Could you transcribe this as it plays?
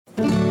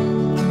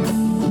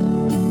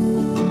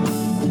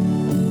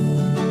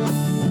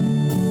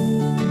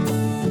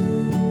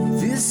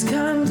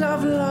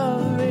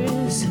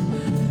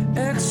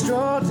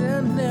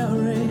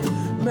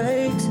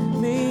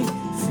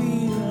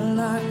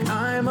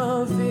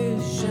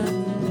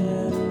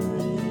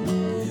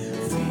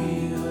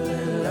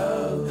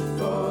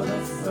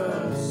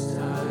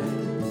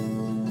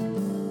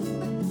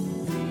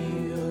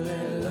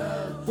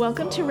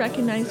Welcome to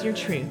Recognize Your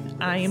Truth.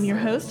 I am your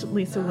host,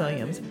 Lisa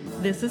Williams.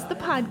 This is the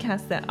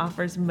podcast that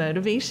offers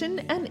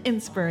motivation and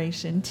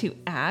inspiration to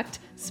act,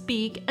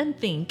 speak, and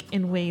think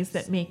in ways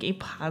that make a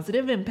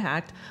positive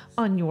impact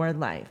on your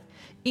life.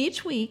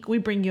 Each week, we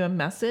bring you a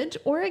message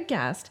or a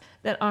guest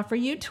that offer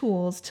you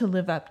tools to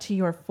live up to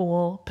your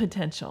full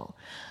potential.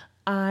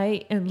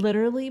 I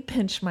literally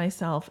pinch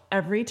myself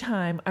every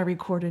time I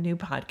record a new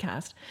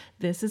podcast.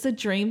 This is a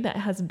dream that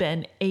has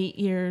been 8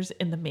 years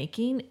in the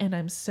making, and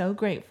I'm so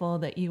grateful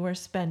that you are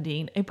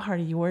spending a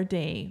part of your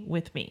day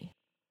with me.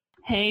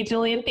 Hey,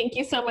 Julian, thank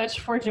you so much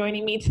for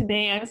joining me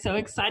today. I'm so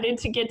excited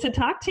to get to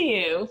talk to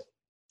you.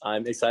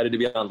 I'm excited to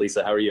be on,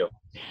 Lisa. How are you?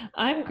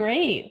 I'm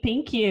great.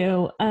 Thank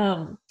you.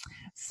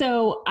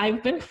 So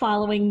I've been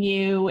following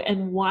you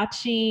and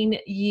watching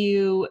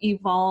you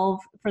evolve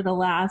for the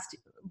last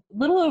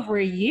little over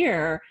a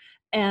year.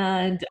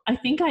 And I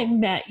think I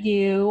met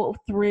you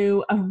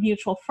through a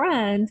mutual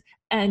friend,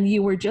 and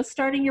you were just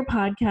starting your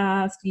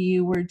podcast.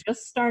 You were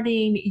just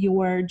starting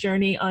your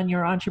journey on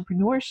your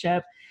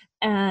entrepreneurship,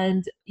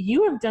 and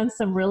you have done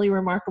some really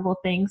remarkable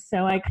things.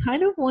 So I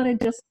kind of want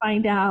to just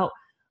find out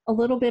a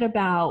little bit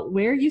about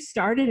where you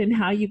started and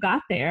how you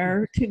got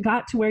to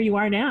where you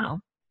are now.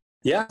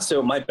 Yeah,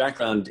 so my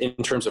background in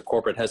terms of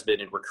corporate has been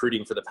in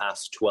recruiting for the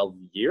past 12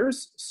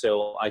 years.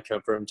 So I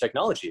come from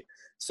technology.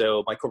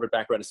 So my corporate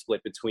background is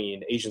split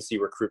between agency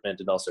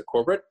recruitment and also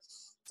corporate.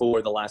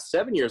 For the last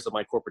 7 years of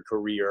my corporate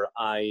career,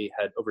 I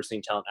had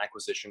overseen talent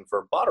acquisition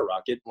for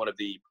BottlRocket, one of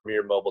the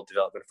premier mobile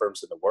development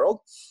firms in the world.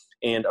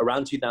 And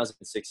around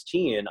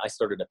 2016, I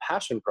started a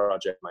passion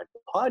project, my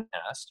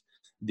podcast,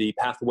 The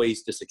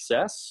Pathways to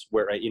Success,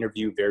 where I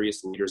interview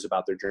various leaders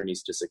about their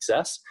journeys to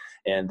success.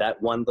 And that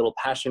one little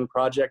passion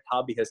project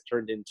hobby has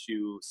turned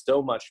into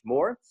so much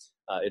more.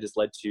 It has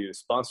led to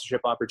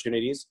sponsorship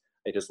opportunities.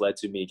 It has led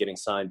to me getting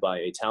signed by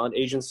a talent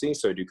agency,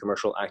 so I do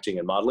commercial acting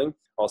and modeling.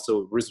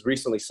 Also was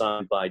recently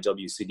signed by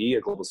WCD, a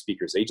global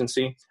speakers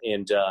agency.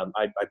 And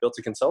I built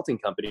a consulting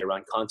company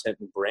around content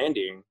and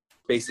branding,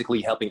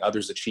 basically helping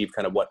others achieve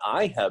kind of what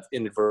I have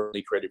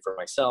inadvertently created for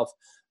myself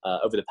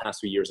over the past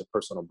few years of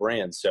personal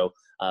brand. So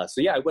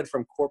yeah, I went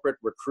from corporate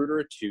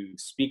recruiter to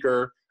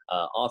speaker,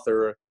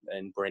 author,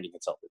 and branding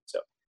consultant. So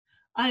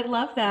I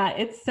love that.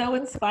 It's so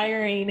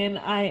inspiring, and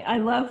I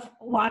love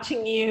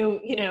watching you,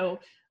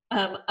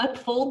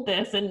 unfold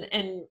this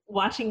and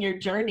watching your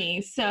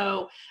journey.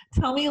 So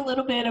tell me a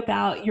little bit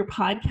about your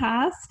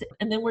podcast,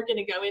 and then we're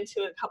going to go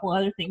into a couple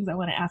other things I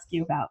want to ask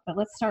you about. But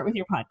let's start with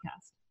your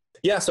podcast.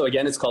 Yeah, so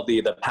again, it's called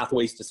the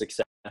Pathways to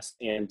Success,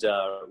 and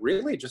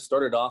really just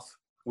started off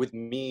with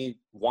me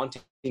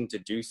wanting to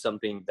do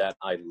something that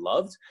I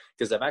loved,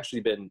 because I've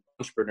actually been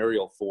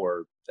entrepreneurial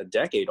for a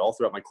decade all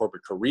throughout my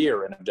corporate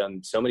career, and I've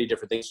done so many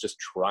different things just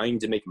trying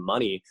to make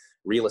money,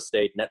 real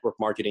estate, network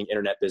marketing,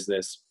 internet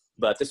business.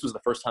 But this was the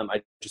first time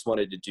I just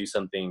wanted to do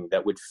something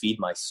that would feed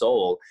my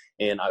soul.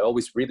 And I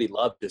always really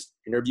loved just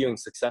interviewing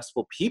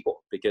successful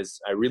people,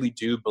 because I really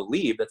do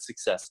believe that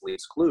success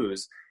leaves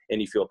clues.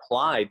 And if you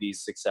apply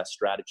these success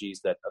strategies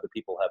that other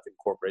people have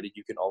incorporated,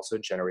 you can also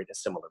generate a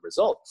similar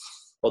result.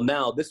 Well,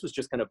 now this was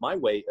just kind of my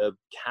way of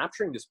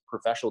capturing this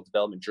professional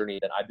development journey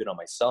that I've been on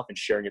myself and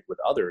sharing it with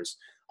others.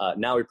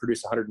 Now we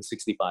produce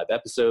 165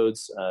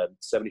 episodes,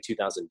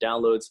 72,000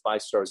 downloads,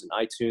 5 stars in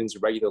iTunes,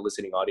 regular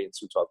listening audience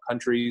in 12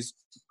 countries.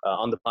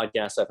 On the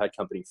podcast, I've had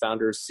company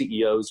founders,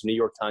 CEOs, New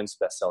York Times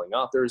bestselling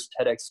authors,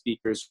 TEDx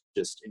speakers,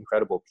 just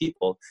incredible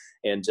people.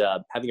 And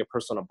having a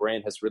personal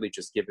brand has really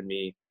just given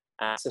me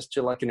access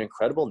to like an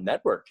incredible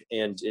network.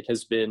 And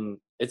it's been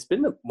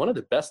one of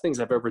the best things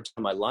I've ever done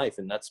in my life.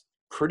 And that's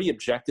pretty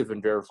objective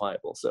and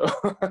verifiable. So,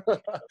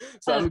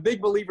 so I'm a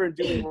big believer in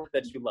doing work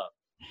that you love.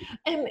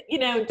 And,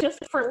 just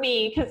for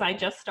me, because I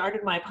just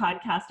started my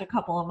podcast a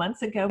couple of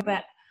months ago,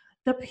 but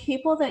the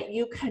people that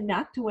you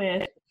connect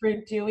with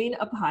through doing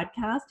a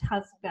podcast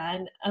has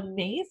been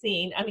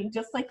amazing. I mean,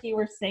 just like you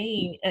were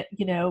saying,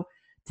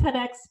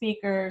 TEDx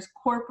speakers,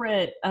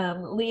 corporate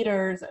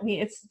leaders. I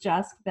mean, it's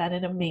just been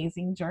an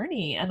amazing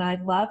journey. And I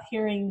love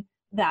hearing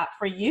that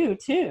for you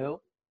too.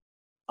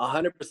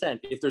 100%.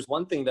 If there's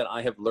one thing that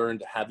I have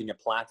learned having a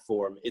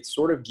platform, it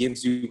sort of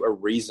gives you a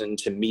reason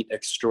to meet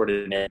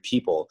extraordinary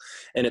people.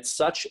 And it's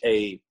such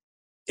a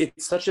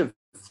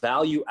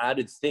value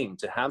added thing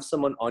to have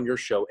someone on your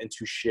show and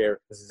to share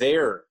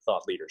their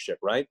thought leadership,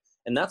 right?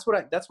 And that's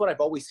what I've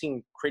always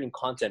seen creating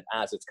content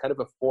as. It's kind of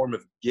a form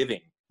of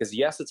giving, because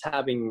yes, it's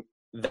having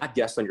that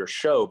guest on your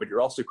show, but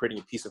you're also creating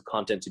a piece of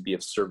content to be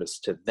of service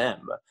to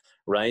them,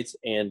 right?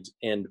 And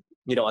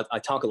I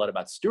talk a lot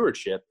about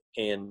stewardship,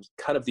 and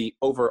kind of the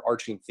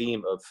overarching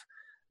theme of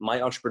my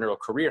entrepreneurial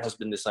career has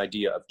been this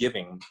idea of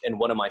giving. And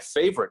one of my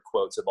favorite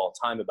quotes of all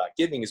time about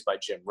giving is by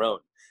Jim Rohn.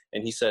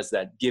 And he says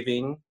that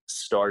giving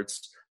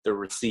starts the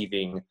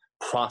receiving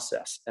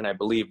process. And I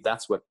believe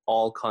that's what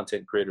all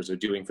content creators are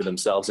doing for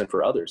themselves and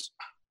for others.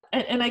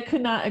 And I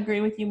could not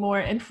agree with you more.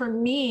 And for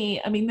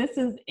me, I mean, this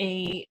is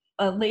a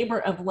labor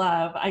of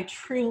love. I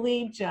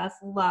truly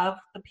just love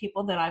the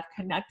people that I've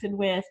connected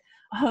with,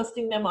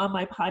 hosting them on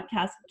my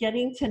podcast,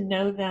 getting to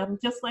know them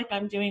just like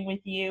I'm doing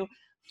with you.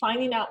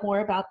 finding out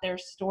more about their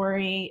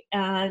story,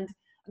 and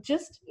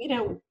just,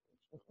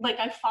 like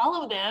I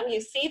follow them,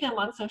 you see them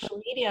on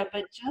social media,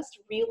 but just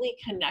really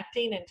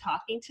connecting and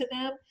talking to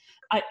them.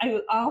 I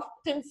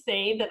often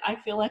say that I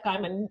feel like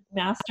I'm a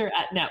master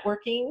at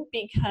networking,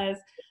 because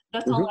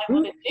that's all I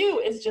want to do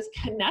is just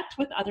connect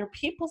with other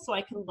people so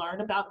I can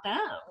learn about them.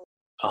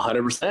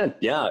 100%.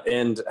 Yeah.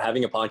 And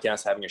having a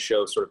podcast, having a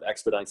show sort of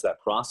expedites that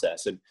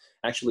process and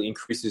actually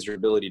increases your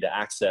ability to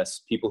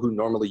access people who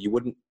normally you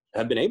wouldn't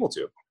have been able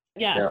to.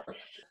 Yeah.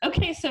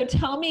 Okay. So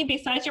tell me,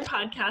 besides your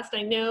podcast,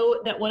 I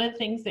know that one of the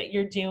things that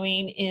you're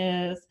doing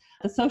is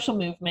the social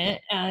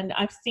movement, and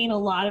I've seen a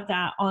lot of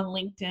that on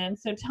LinkedIn.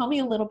 So tell me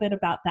a little bit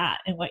about that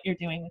and what you're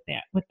doing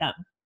with them.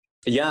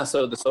 Yeah,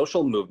 so The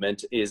Social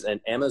Movement is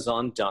an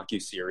Amazon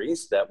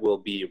docuseries that will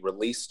be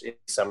released in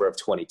summer of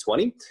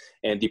 2020.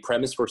 And the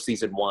premise for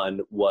season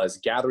 1 was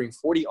gathering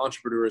 40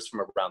 entrepreneurs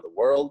from around the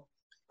world,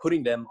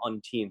 putting them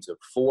on teams of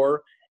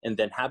 4, and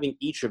then having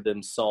each of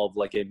them solve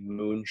like a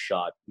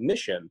moonshot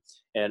mission.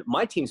 And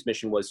my team's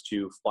mission was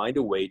to find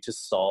a way to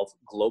solve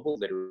global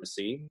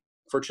literacy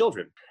for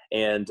children.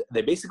 And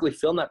they basically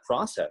film that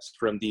process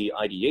from the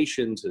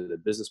ideation to the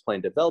business plan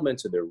development,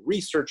 to the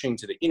researching,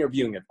 to the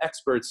interviewing of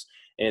experts.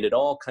 And it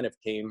all kind of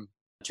came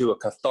to a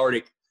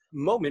cathartic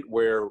moment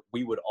where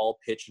we would all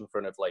pitch in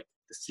front of like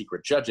the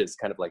secret judges,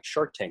 kind of like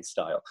Shark Tank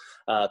style.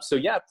 So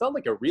yeah, it felt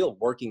like a real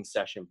working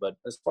session. But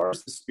as far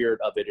as the spirit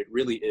of it, it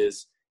really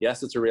is,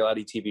 yes, it's a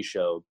reality TV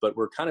show, but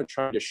we're kind of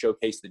trying to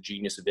showcase the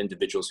genius of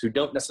individuals who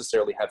don't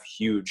necessarily have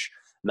huge,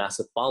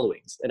 massive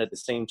followings, and at the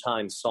same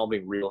time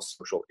solving real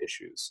social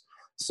issues.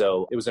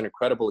 So it was an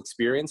incredible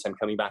experience. I'm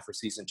coming back for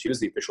season 2 as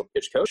the official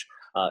pitch coach,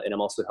 and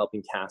I'm also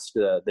helping cast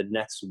the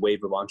next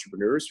wave of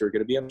entrepreneurs who are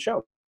going to be on the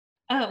show.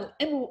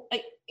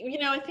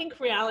 I think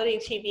reality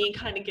TV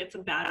kind of gets a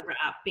bad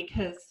rap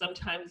because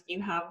sometimes you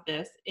have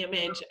this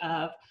image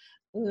of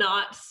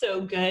not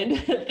so good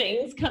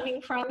things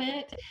coming from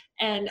it.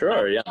 And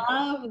I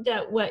love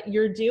that what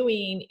you're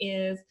doing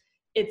is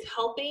it's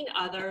helping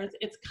others.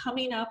 It's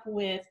coming up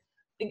with,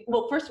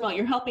 well, first of all,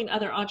 you're helping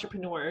other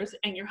entrepreneurs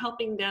and you're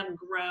helping them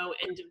grow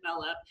and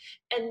develop.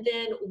 And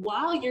then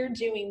while you're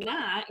doing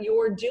that,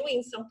 you're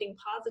doing something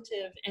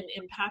positive and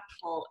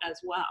impactful as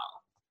well.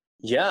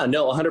 Yeah,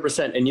 no,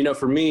 100%. And,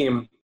 for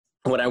me,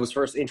 when I was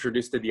first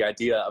introduced to the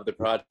idea of the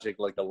project,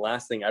 like the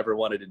last thing I ever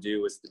wanted to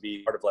do was to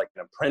be part of like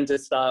an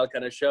apprentice style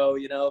kind of show,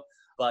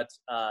 but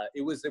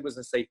it was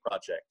a safe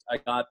project.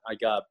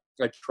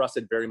 I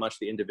trusted very much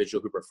the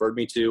individual who referred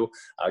me to.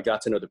 I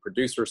got to know the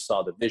producer,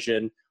 saw the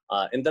vision,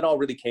 and that all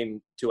really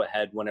came to a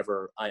head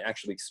whenever I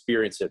actually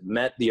experienced it,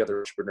 met the other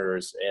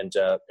entrepreneurs, and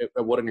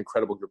what an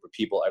incredible group of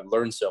people. I've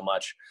learned so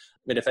much.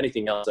 And if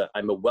anything else,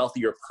 I'm a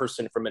wealthier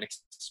person from an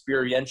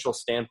experiential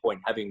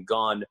standpoint, having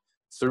gone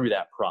through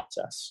that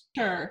process.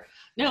 Sure.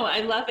 No, I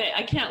love it.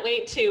 I can't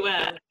wait to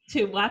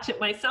watch it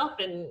myself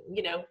and,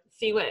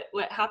 see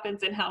what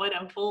happens and how it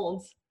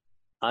unfolds.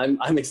 I'm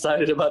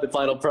excited about the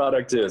final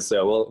product too.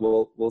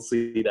 So we'll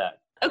see that.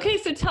 Okay.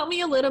 So tell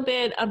me a little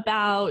bit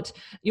about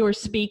your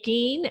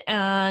speaking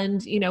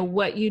and,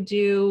 what you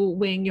do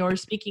when you're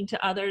speaking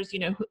to others,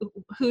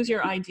 who's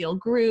your ideal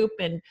group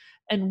and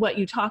what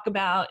you talk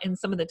about and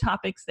some of the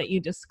topics that you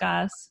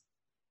discuss.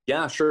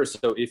 Yeah, sure.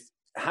 So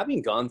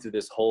having gone through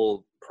this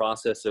whole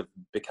process of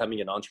becoming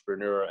an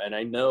entrepreneur, and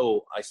I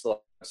know I still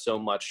have so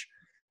much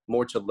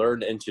more to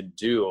learn and to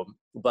do,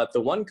 but the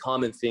one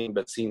common thing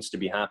that seems to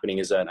be happening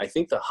is that I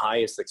think the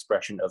highest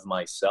expression of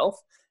myself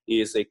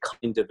is a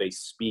kind of a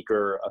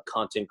speaker, a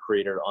content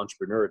creator,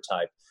 entrepreneur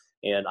type.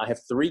 And I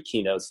have 3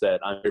 keynotes that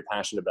I'm very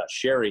passionate about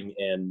sharing,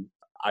 and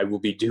I will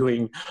be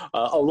doing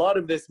a lot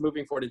of this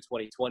moving forward in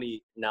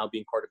 2020, now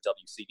being part of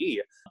WCE.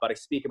 But I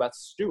speak about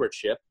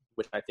stewardship,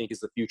 which I think is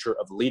the future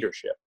of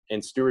leadership.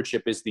 And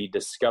stewardship is the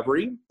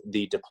discovery,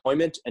 the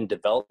deployment, and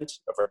development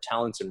of our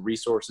talents and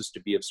resources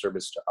to be of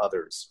service to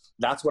others.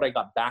 That's what I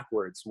got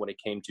backwards when it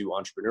came to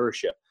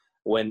entrepreneurship.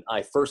 When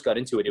I first got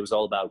into it, it was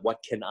all about what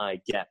can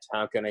I get?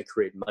 How can I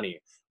create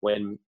money?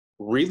 When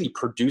really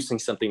producing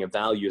something of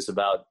value is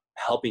about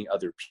helping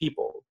other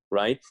people,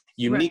 right?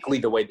 Uniquely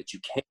the way that you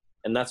can.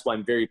 And that's why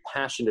I'm very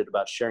passionate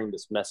about sharing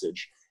this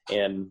message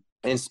and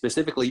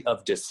specifically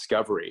of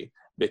discovery,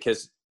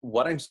 because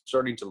what I'm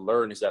starting to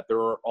learn is that there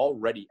are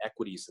already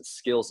equities and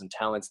skills and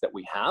talents that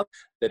we have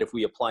that if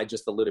we apply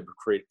just a little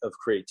bit of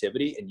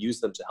creativity and use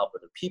them to help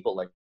other people,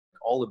 like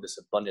all of this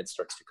abundance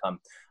starts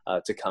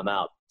to come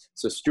out.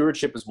 So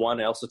stewardship is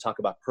one. I also talk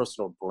about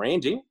personal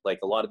branding, like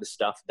a lot of the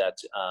stuff that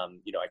I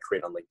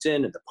create on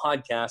LinkedIn and the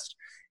podcast,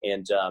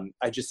 and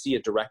I just see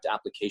a direct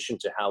application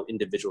to how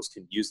individuals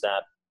can use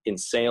that in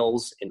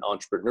sales, in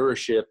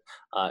entrepreneurship,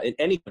 in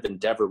any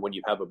endeavor when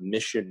you have a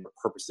mission or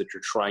purpose that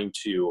you're trying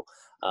to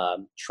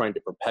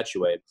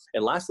perpetuate.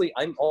 And lastly,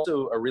 I'm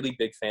also a really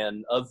big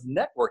fan of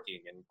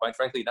networking. And quite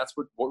frankly, that's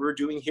what we're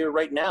doing here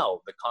right now.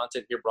 The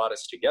content here brought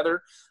us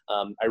together.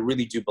 I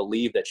really do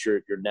believe that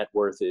your net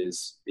worth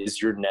is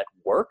your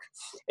network.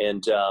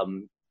 And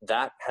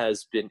that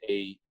has been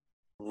a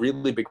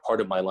really big part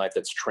of my life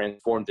that's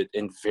transformed it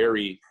in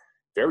very,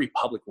 very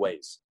public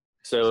ways.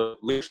 So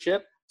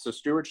leadership, So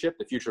stewardship,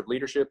 the future of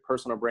leadership,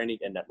 personal branding,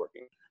 and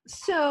networking.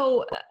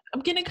 So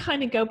I'm going to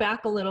kind of go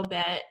back a little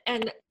bit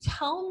and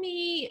tell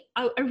me,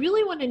 I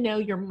really want to know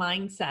your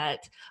mindset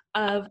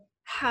of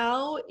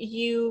how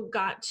you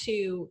got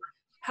to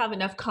have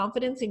enough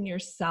confidence in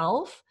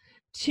yourself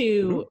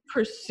to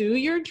pursue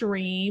your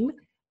dream,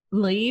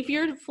 leave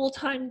your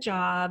full-time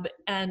job,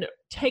 and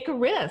take a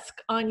risk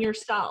on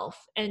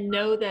yourself and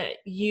know that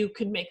you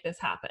could make this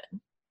happen.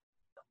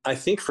 I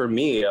think for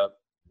me,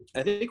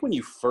 I think when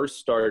you first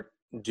start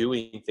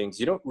doing things,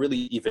 you don't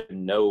really even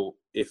know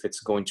if it's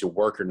going to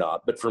work or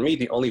not. But for me,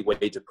 the only way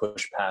to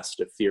push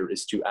past a fear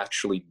is to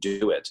actually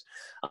do it.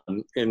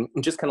 And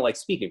just kind of like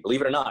speaking,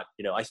 believe it or not,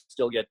 I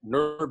still get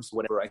nerves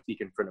whenever I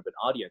speak in front of an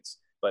audience,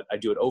 but I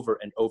do it over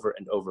and over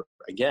and over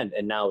again.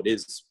 And now it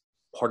is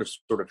part of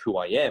sort of who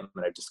I am.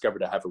 And I've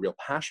discovered I have a real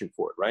passion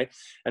for it, right?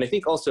 And I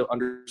think also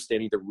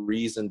understanding the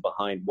reason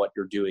behind what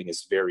you're doing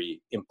is very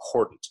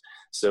important.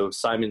 So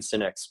Simon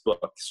Sinek's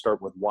book,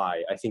 Start With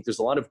Why, I think there's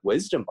a lot of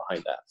wisdom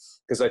behind that.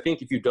 Because I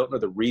think if you don't know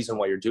the reason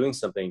why you're doing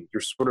something,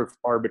 you're sort of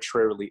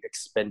arbitrarily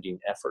expending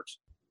effort,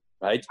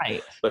 right?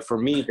 But for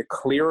me, the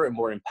clearer and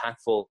more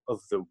impactful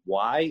of the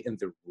why and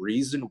the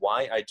reason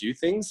why I do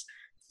things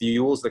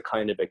fuels the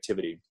kind of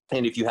activity.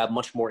 And if you have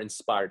much more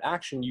inspired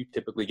action, you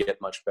typically get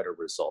much better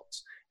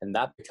results. And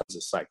that becomes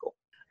a cycle.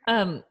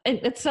 And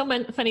it's so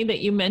funny that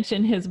you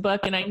mentioned his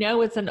book. And I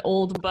know it's an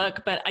old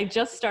book, but I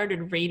just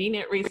started reading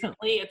it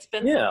recently. It's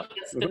been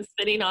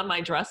sitting on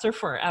my dresser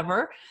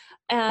forever.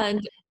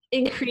 And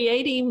in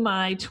creating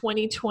my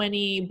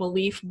 2020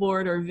 belief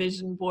board or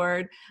vision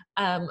board,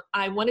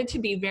 I wanted to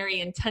be very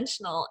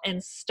intentional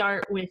and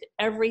start with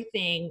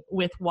everything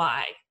with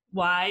why.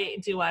 Why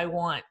do I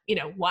want,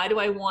 why do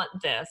I want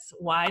this?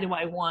 Why do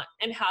I want,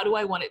 and how do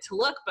I want it to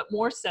look? But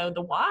more so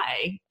the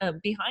why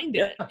behind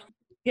it.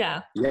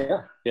 Yeah.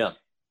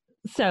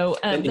 So,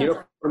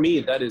 for me,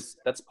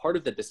 that's part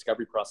of the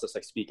discovery process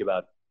I speak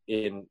about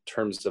in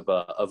terms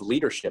of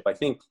leadership. I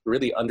think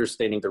really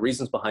understanding the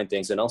reasons behind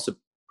things, and also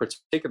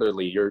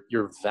particularly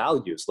your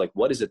values, like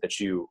what is it that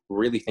you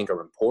really think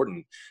are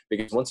important?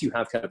 Because once you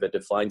have kind of a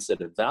defined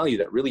set of value,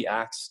 that really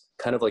acts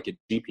kind of like a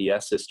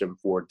GPS system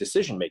for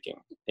decision making.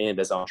 And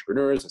as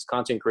entrepreneurs, as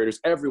content creators,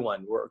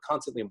 everyone, we're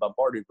constantly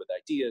bombarded with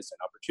ideas and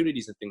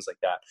opportunities and things like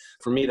that.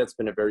 For me, that's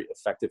been a very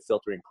effective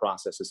filtering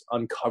process, is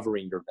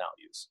uncovering your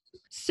values.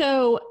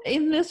 So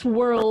in this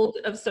world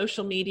of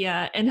social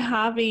media and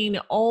having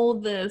all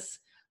these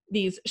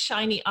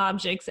shiny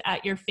objects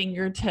at your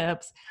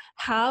fingertips,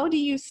 how do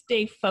you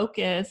stay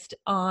focused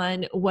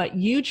on what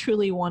you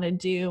truly want to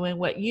do and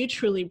what you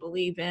truly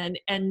believe in,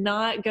 and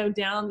not go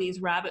down these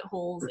rabbit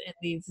holes in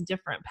these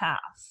different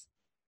paths?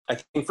 I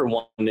think for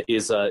one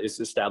is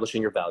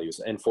establishing your values.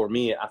 And for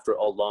me, after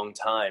a long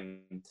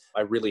time,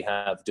 I really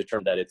have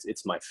determined that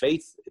it's my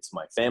faith, it's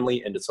my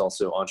family, and it's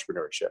also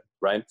entrepreneurship,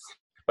 right?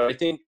 But I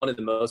think one of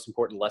the most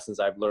important lessons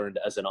I've learned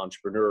as an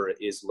entrepreneur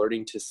is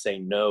learning to say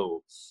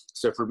no.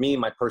 So for me,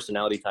 my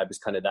personality type is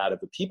kind of that of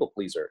a people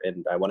pleaser,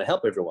 and I want to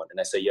help everyone, and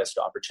I say yes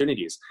to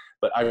opportunities.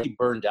 But I really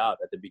burned out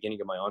at the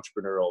beginning of my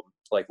entrepreneurial,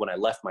 like when I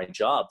left my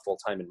job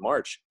full-time in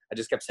March, I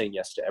just kept saying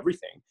yes to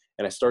everything.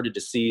 And I started to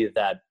see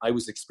that I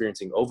was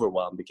experiencing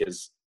overwhelm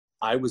because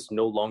I was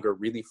no longer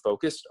really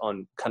focused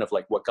on kind of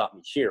like what got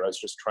me here. I was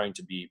just trying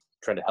to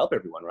help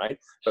everyone, right?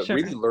 But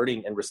really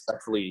learning and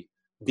respectfully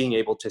being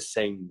able to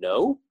say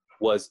no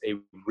was a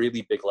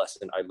really big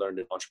lesson I learned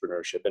in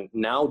entrepreneurship. And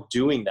now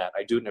doing that,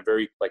 I do it in a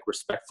very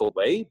respectful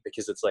way,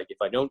 because it's like,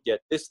 if I don't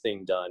get this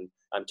thing done,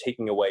 I'm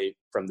taking away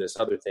from this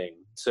other thing.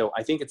 So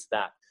I think it's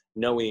that,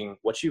 knowing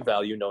what you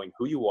value, knowing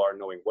who you are,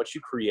 knowing what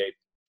you create,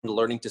 and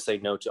learning to say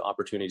no to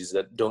opportunities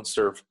that don't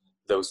serve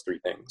those three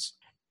things.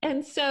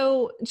 And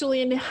so,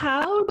 Julian,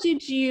 how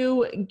did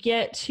you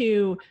get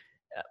to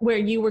where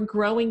you were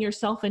growing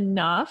yourself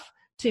enough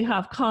to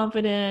have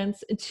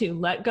confidence, to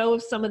let go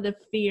of some of the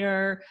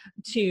fear,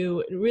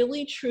 to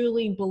really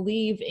truly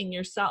believe in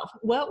yourself?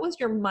 What was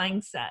your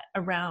mindset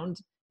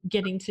around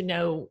getting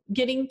to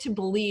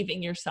believe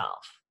in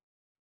yourself?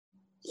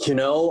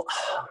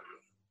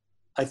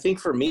 I think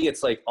for me,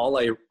 it's like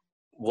more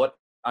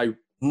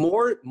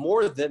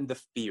than the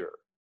fear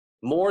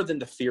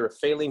of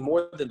failing,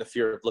 more than the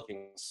fear of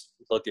looking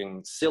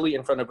silly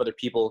in front of other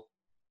people,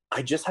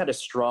 I just had a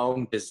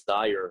strong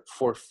desire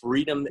for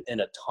freedom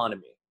and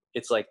autonomy.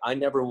 It's like I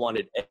never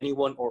wanted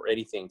anyone or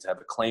anything to have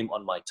a claim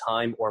on my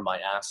time or my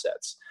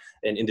assets.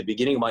 And in the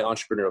beginning of my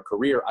entrepreneurial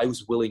career, I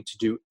was willing to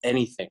do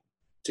anything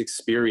to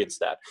experience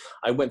that.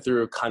 I went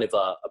through kind of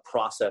a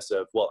process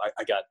of,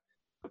 I got,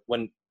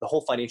 when the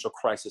whole financial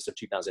crisis of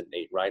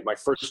 2008, right? My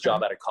first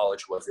job out of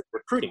college was in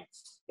recruiting.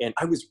 And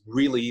I was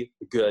really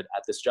good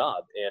at this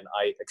job. And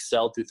I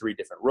excelled through 3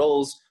 different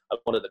roles. I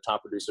was one of the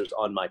top producers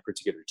on my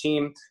particular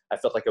team. I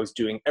felt like I was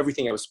doing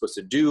everything I was supposed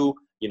to do,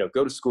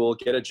 go to school,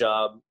 get a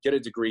job, get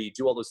a degree,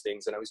 do all those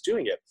things. And I was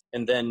doing it.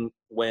 And then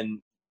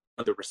when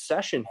the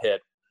recession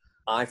hit,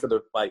 I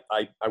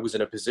was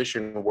in a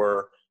position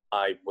where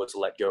I was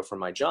let go from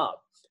my job.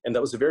 And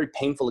that was a very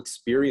painful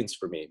experience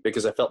for me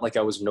because I felt like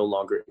I was no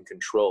longer in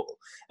control.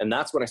 And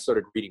that's when I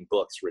started reading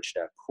books, Rich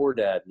Dad, Poor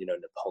Dad,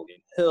 Napoleon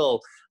Hill,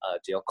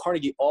 Dale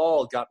Carnegie,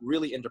 all got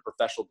really into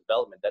professional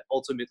development that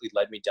ultimately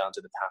led me down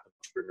to the path of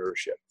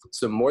entrepreneurship.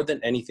 So more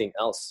than anything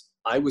else,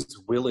 I was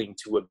willing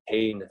to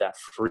obtain that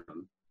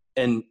freedom.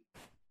 And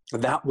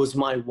that was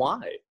my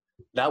why.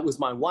 That was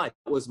my why.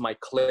 That was my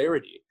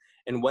clarity.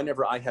 And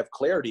whenever I have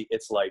clarity,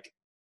 it's like,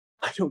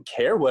 I don't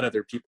care what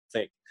other people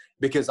think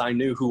because I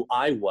knew who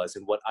I was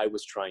and what I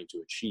was trying to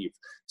achieve.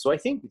 So I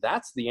think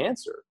that's the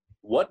answer.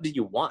 What do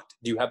you want?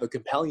 Do you have a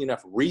compelling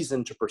enough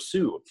reason to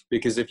pursue?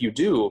 Because if you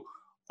do,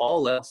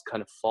 all else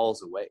kind of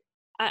falls away.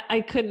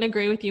 I couldn't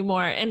agree with you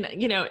more. And,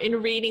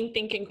 in reading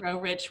Think and Grow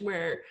Rich,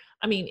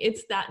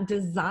 it's that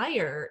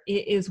desire.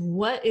 It is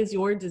what is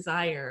your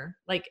desire?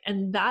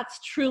 And that's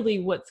truly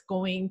what's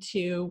going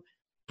to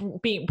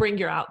bring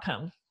your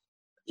outcome.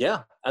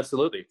 Yeah,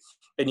 absolutely.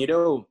 And,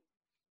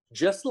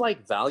 just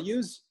like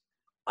values,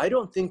 I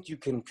don't think you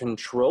can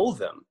control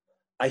them.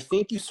 I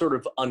think you sort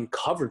of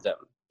uncover them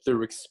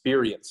through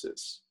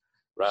experiences,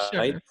 right?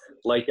 Sure.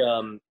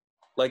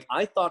 Like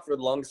I thought for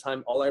the longest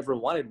time, all I ever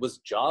wanted was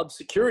job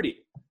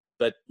security.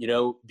 But,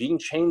 being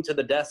chained to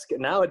the desk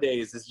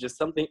nowadays is just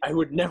something I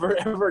would never,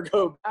 ever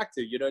go back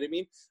to. You know what I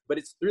mean? But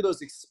it's through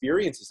those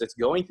experiences. It's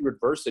going through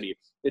adversity.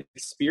 It's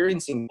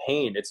experiencing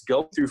pain. It's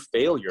going through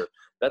failure.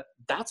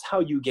 That's how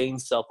you gain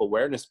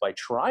self-awareness, by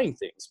trying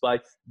things,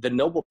 by the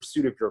noble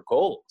pursuit of your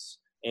goals.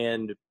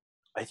 And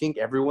I think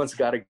everyone's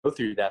got to go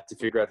through that to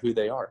figure out who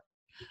they are.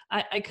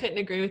 I couldn't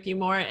agree with you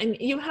more. And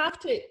you have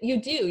to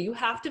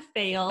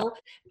fail,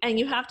 and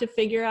you have to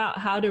figure out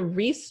how to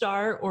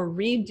restart or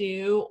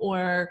redo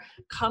or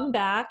come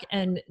back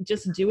and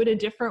just do it a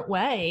different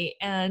way.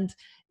 And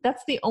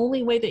that's the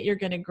only way that you're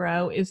going to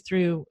grow, is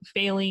through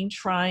failing,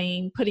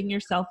 trying, putting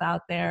yourself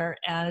out there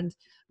and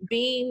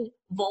being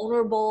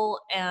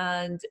vulnerable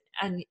and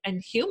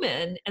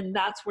human. And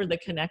that's where the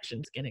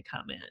connection's going to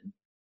come in.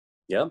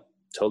 Yeah,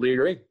 totally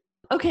agree.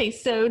 Okay,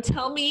 so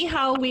tell me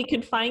how we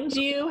could find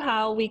you,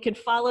 how we could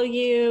follow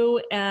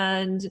you,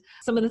 and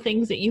some of the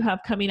things that you have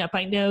coming up.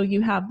 I know you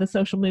have the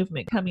social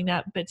movement coming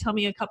up, but tell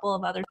me a couple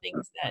of other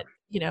things that,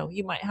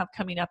 you might have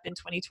coming up in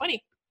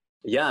 2020.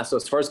 Yeah, so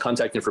as far as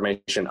contact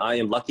information, I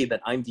am lucky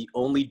that I'm the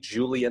only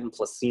Julian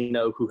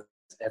Placino who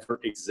ever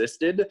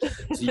existed.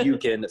 So you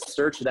can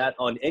search that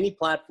on any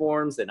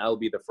platforms and I'll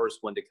be the first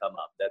one to come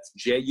up. That's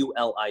Julian.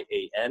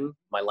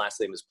 My last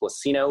name is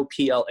Placino,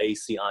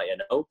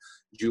 Placino.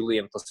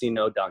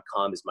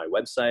 JulianPlacino.com is my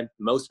website.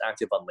 Most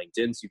active on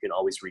LinkedIn, so you can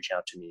always reach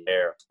out to me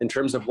there. In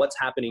terms of what's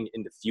happening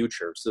in the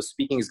future, so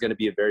speaking is going to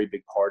be a very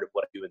big part of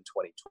what I do in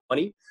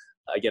 2020.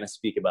 Again, I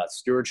speak about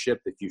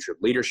stewardship, the future of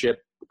leadership,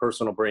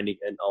 personal branding,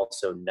 and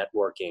also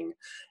networking.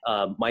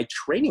 My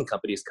training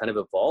company is kind of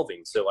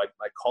evolving. So I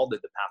called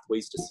it the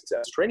Pathways to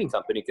Success Training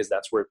Company because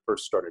that's where it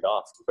first started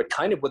off. But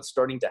kind of what's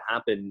starting to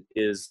happen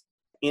is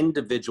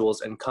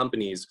individuals and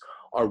companies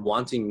are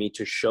wanting me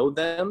to show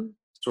them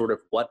sort of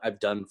what I've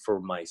done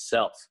for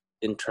myself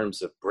in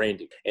terms of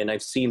branding. And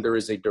I've seen there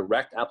is a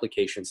direct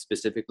application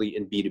specifically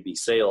in B2B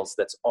sales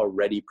that's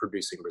already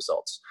producing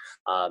results.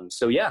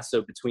 So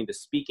between the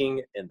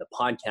speaking and the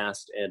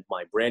podcast and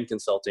my brand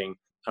consulting,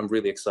 I'm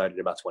really excited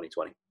about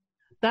 2020.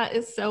 That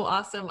is so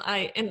awesome.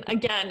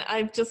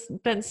 I've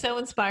just been so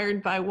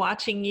inspired by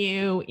watching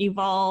you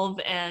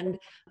evolve and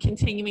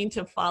continuing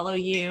to follow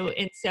you.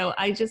 And so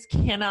I just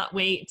cannot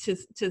wait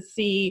to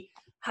see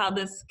how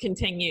this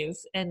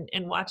continues and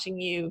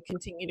watching you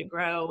continue to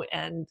grow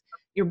and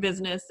your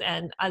business.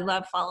 And I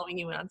love following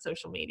you on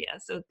social media.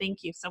 So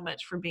thank you so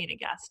much for being a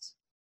guest.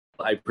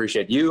 I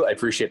appreciate you. I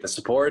appreciate the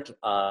support.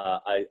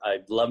 I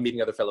love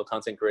meeting other fellow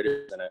content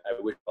creators, and I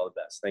wish you all the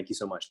best. Thank you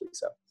so much,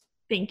 Lisa.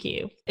 Thank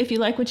you. If you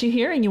like what you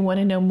hear and you want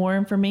to know more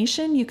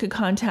information, you could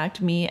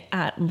contact me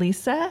at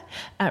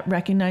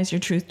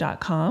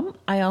lisa@recognizeyourtruth.com.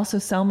 I also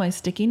sell my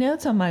sticky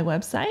notes on my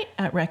website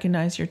at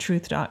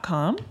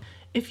recognizeyourtruth.com.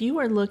 If you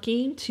are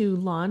looking to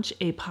launch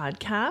a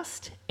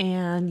podcast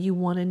and you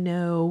want to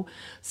know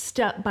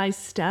step by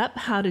step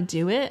how to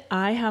do it,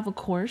 I have a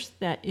course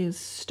that is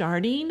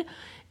starting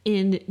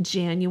in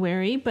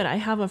January, but I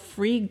have a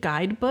free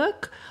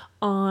guidebook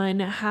on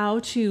how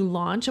to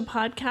launch a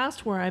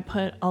podcast where I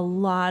put a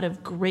lot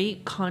of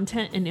great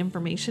content and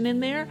information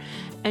in there,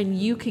 and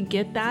you could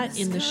get that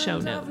in the show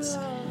notes.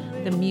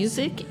 The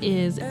music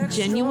is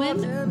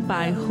Genuine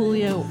by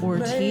Julio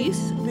Ortiz.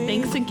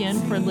 Thanks again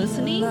for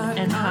listening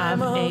and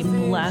have a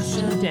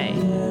blessed day.